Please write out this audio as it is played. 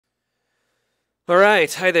All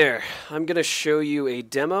right, hi there. I'm going to show you a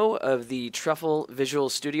demo of the Truffle Visual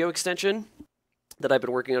Studio extension that I've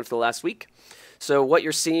been working on for the last week. So what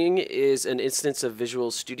you're seeing is an instance of Visual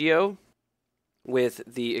Studio with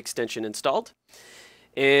the extension installed.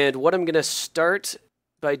 And what I'm going to start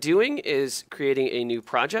by doing is creating a new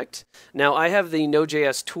project. Now I have the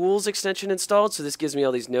Node.js tools extension installed, so this gives me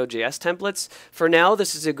all these Node.js templates. For now,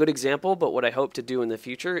 this is a good example, but what I hope to do in the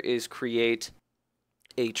future is create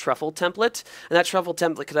a Truffle template. And that Truffle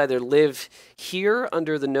template could either live here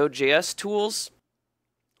under the Node.js tools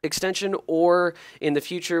extension, or in the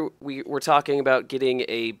future, we're talking about getting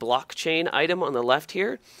a blockchain item on the left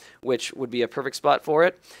here, which would be a perfect spot for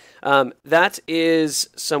it. That is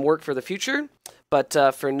some work for the future, but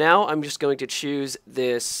for now, I'm just going to choose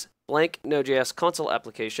this blank Node.js console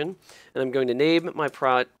application, and I'm going to name my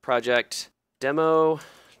project Demo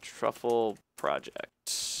Truffle Project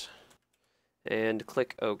and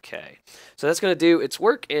click OK. So that's going to do its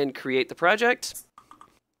work and create the project.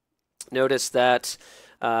 Notice that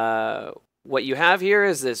what you have here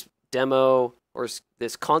is this demo or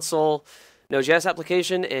this console Node.js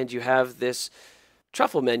application, and you have this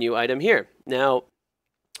Truffle menu item here. Now,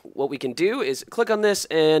 what we can do is click on this,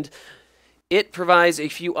 and it provides a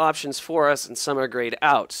few options for us, and some are grayed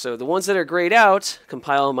out. So the ones that are grayed out,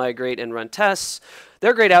 compile, migrate, and run tests,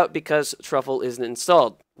 they're grayed out because Truffle isn't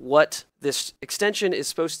installed. What this extension is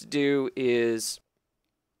supposed to do is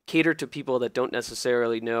cater to people that don't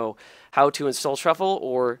necessarily know how to install Truffle,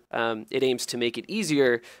 or it aims to make it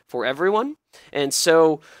easier for everyone. And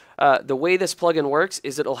so the way this plugin works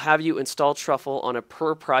is it'll have you install Truffle on a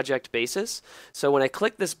per project basis. So when I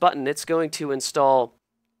click this button, it's going to install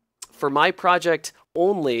for my project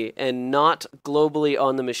only and not globally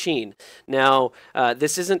on the machine. Now,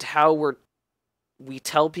 this isn't how we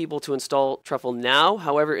tell people to install Truffle now.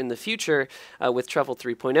 However, in the future, with Truffle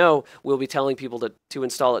 3.0, we'll be telling people to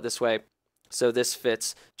install it this way. So this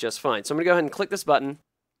fits just fine. So I'm going to go ahead and click this button,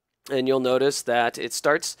 and you'll notice that it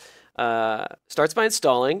starts by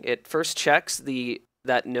installing. It first checks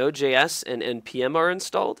that Node.js and NPM are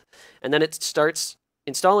installed, and then it starts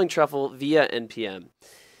installing Truffle via NPM.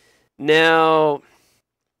 Now,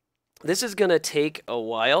 this is going to take a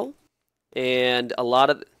while, and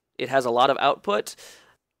it has a lot of output.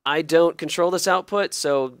 I don't control this output,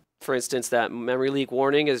 so for instance, that memory leak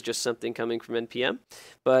warning is just something coming from NPM,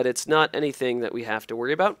 but it's not anything that we have to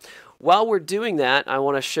worry about. While we're doing that, I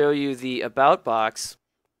want to show you the About box.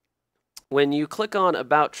 When you click on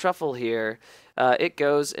About Truffle here, it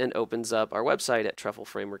goes and opens up our website at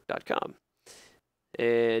truffleframework.com,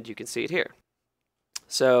 and you can see it here.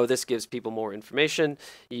 So this gives people more information.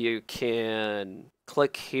 You can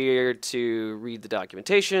click here to read the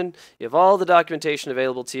documentation. You have all the documentation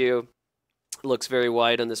available to you. It looks very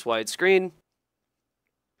wide on this wide screen.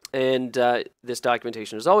 And this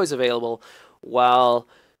documentation is always available while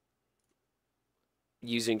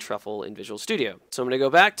using Truffle in Visual Studio. So I'm going to go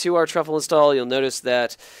back to our Truffle install. You'll notice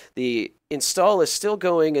that the install is still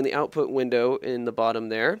going in the output window in the bottom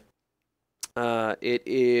there. It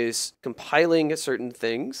is compiling certain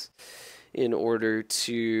things in order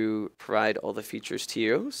to provide all the features to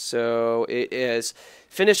you. So it is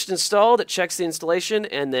finished installed, it checks the installation,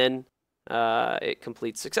 and then it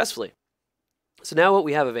completes successfully. So now what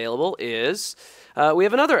we have available is, we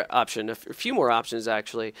have another option, a few more options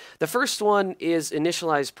actually. The first one is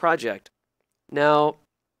Initialize Project. Now,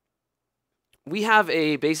 we have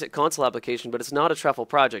a basic console application, but it's not a Truffle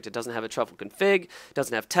project. It doesn't have a Truffle config, it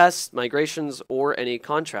doesn't have tests, migrations, or any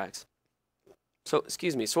contracts. So,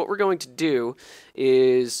 excuse me. So what we're going to do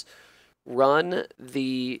is run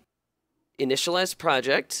the Initialize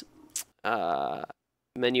Project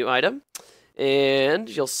menu item,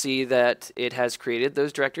 and you'll see that it has created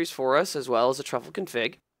those directories for us as well as a Truffle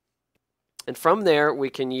config. And from there, we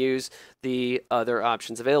can use the other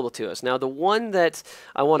options available to us. Now, the one that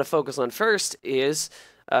I want to focus on first is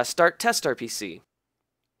Start Test Rpc.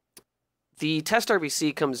 The Test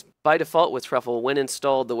Rpc comes by default with Truffle when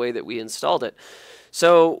installed the way that we installed it.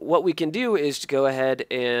 So what we can do is to go ahead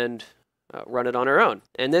and run it on our own.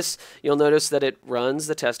 And this, you'll notice that it runs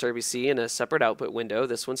the Test Rpc in a separate output window.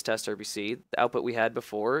 This one's Test Rpc. The output we had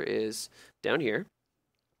before is down here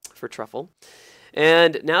for Truffle.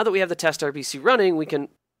 And now that we have the Test Rpc running, we can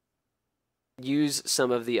use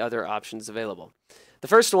some of the other options available. The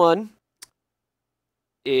first one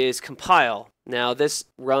is compile. Now this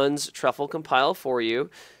runs Truffle compile for you,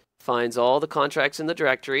 finds all the contracts in the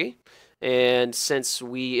directory, and since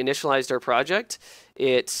we initialized our project,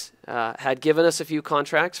 it had given us a few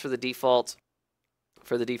contracts for the default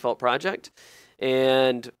project.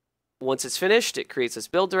 And once it's finished, it creates this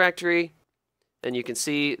build directory, and you can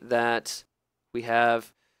see that we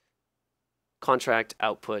have contract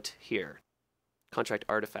output here, contract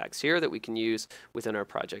artifacts here that we can use within our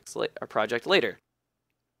project later.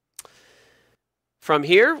 From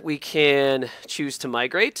here, we can choose to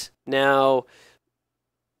migrate. Now,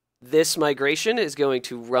 this migration is going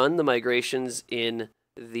to run the migrations in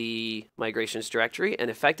the migrations directory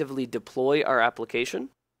and effectively deploy our application.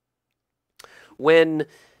 When,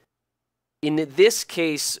 in this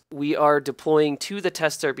case, we are deploying to the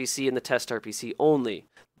Test Rpc and the Test Rpc only.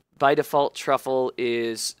 By default, Truffle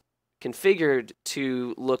is configured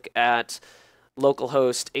to look at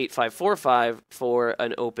localhost 8545 for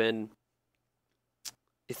an open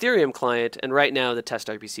Ethereum client, and right now the Test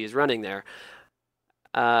Rpc is running there.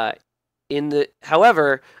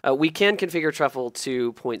 However, we can configure Truffle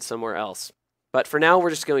to point somewhere else. But for now, we're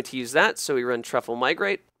just going to use that. So we run Truffle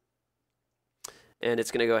Migrate, and it's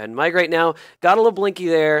going to go ahead and migrate now. Got a little blinky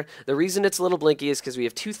there. The reason it's a little blinky is because we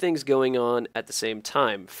have two things going on at the same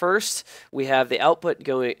time. First, we have the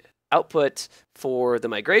output for the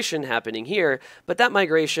migration happening here, but that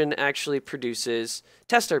migration actually produces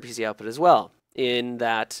Test Rpc output as well, in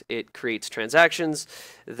that it creates transactions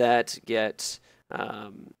that get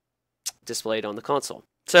displayed on the console.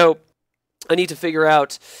 So I need to figure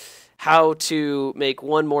out how to make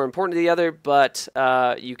one more important than the other, but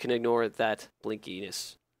you can ignore that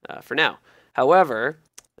blinkiness for now. However,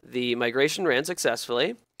 the migration ran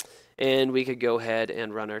successfully, and we could go ahead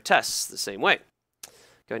and run our tests the same way.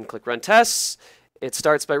 Go ahead and click Run Tests. It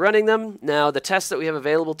starts by running them. Now, the tests that we have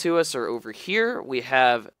available to us are over here. We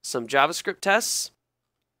have some JavaScript tests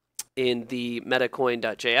in the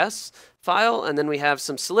metacoin.js file, and then we have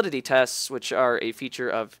some Solidity tests, which are a feature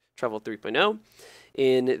of Truffle 3.0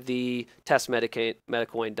 in the test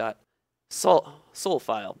metacoin.sol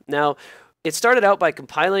file. Now, it started out by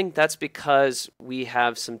compiling. That's because we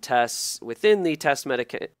have some tests within the test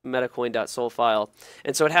metacoin.sol file,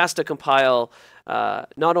 and so it has to compile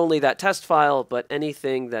not only that test file, but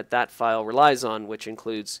anything that file relies on, which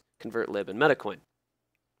includes convertlib and metacoin.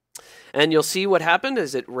 And you'll see what happened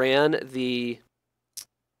is it ran the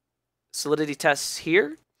Solidity tests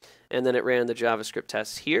here, and then it ran the JavaScript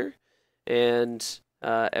tests here, and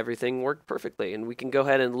everything worked perfectly. And we can go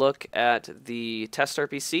ahead and look at the Test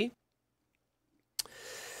Rpc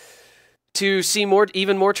to see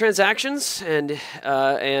even more transactions and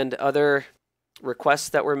other requests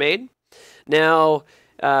that were made. Now,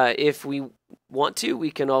 if we want to,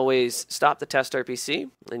 we can always stop the Test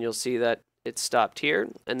Rpc, and you'll see that it stopped here,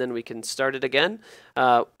 and then we can start it again.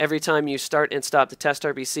 Every time you start and stop the Test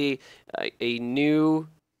Rpc, a new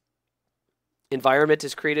environment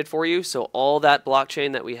is created for you, so all that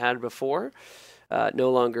blockchain that we had before no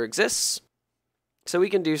longer exists. So we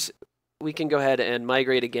can go ahead and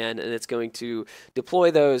migrate again, and it's going to deploy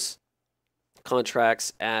those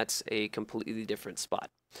contracts at a completely different spot.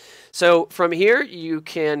 So from here, you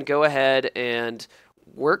can go ahead and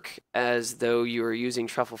work as though you are using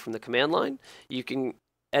Truffle from the command line. You can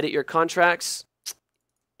edit your contracts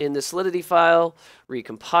in the Solidity file,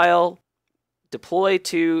 recompile, deploy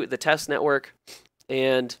to the test network,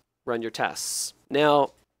 and run your tests.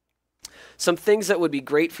 Now, some things that would be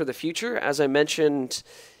great for the future, as I mentioned,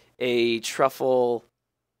 a Truffle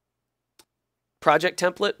project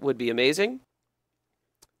template would be amazing.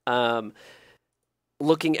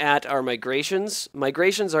 Looking at our migrations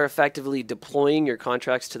are effectively deploying your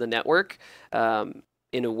contracts to the network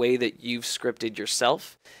in a way that you've scripted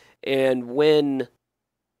yourself. And when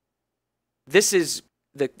this is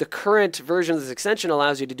the current version of this extension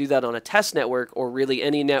allows you to do that on a test network, or really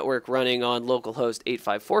any network running on localhost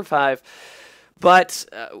 8545. But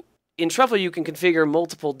in Truffle, you can configure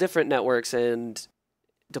multiple different networks and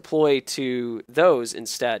deploy to those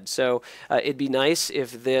instead. So it'd be nice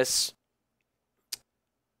if this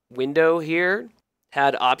window here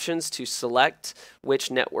had options to select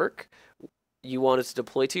which network you wanted to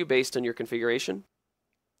deploy to based on your configuration.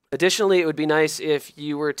 Additionally, it would be nice if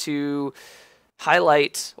you were to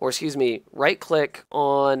right-click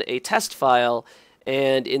on a test file,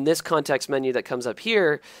 and in this context menu that comes up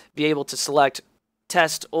here, be able to select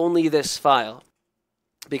test only this file.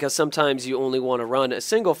 Because sometimes you only want to run a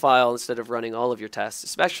single file instead of running all of your tests,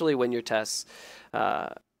 especially when your tests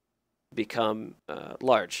become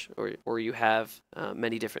large, or you have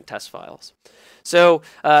many different test files. So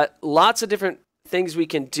lots of different things we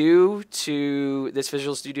can do to this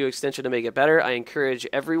Visual Studio extension to make it better. I encourage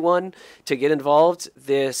everyone to get involved.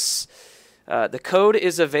 The code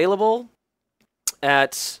is available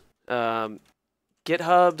at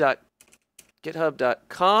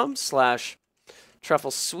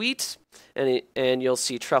github.com/Truffle Suite, and you'll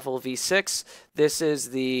see Truffle v6. This is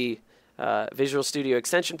the Visual Studio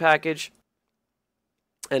extension package.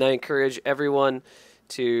 And I encourage everyone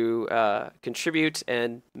to contribute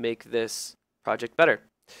and make this project better.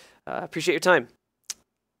 Appreciate your time.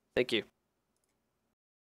 Thank you.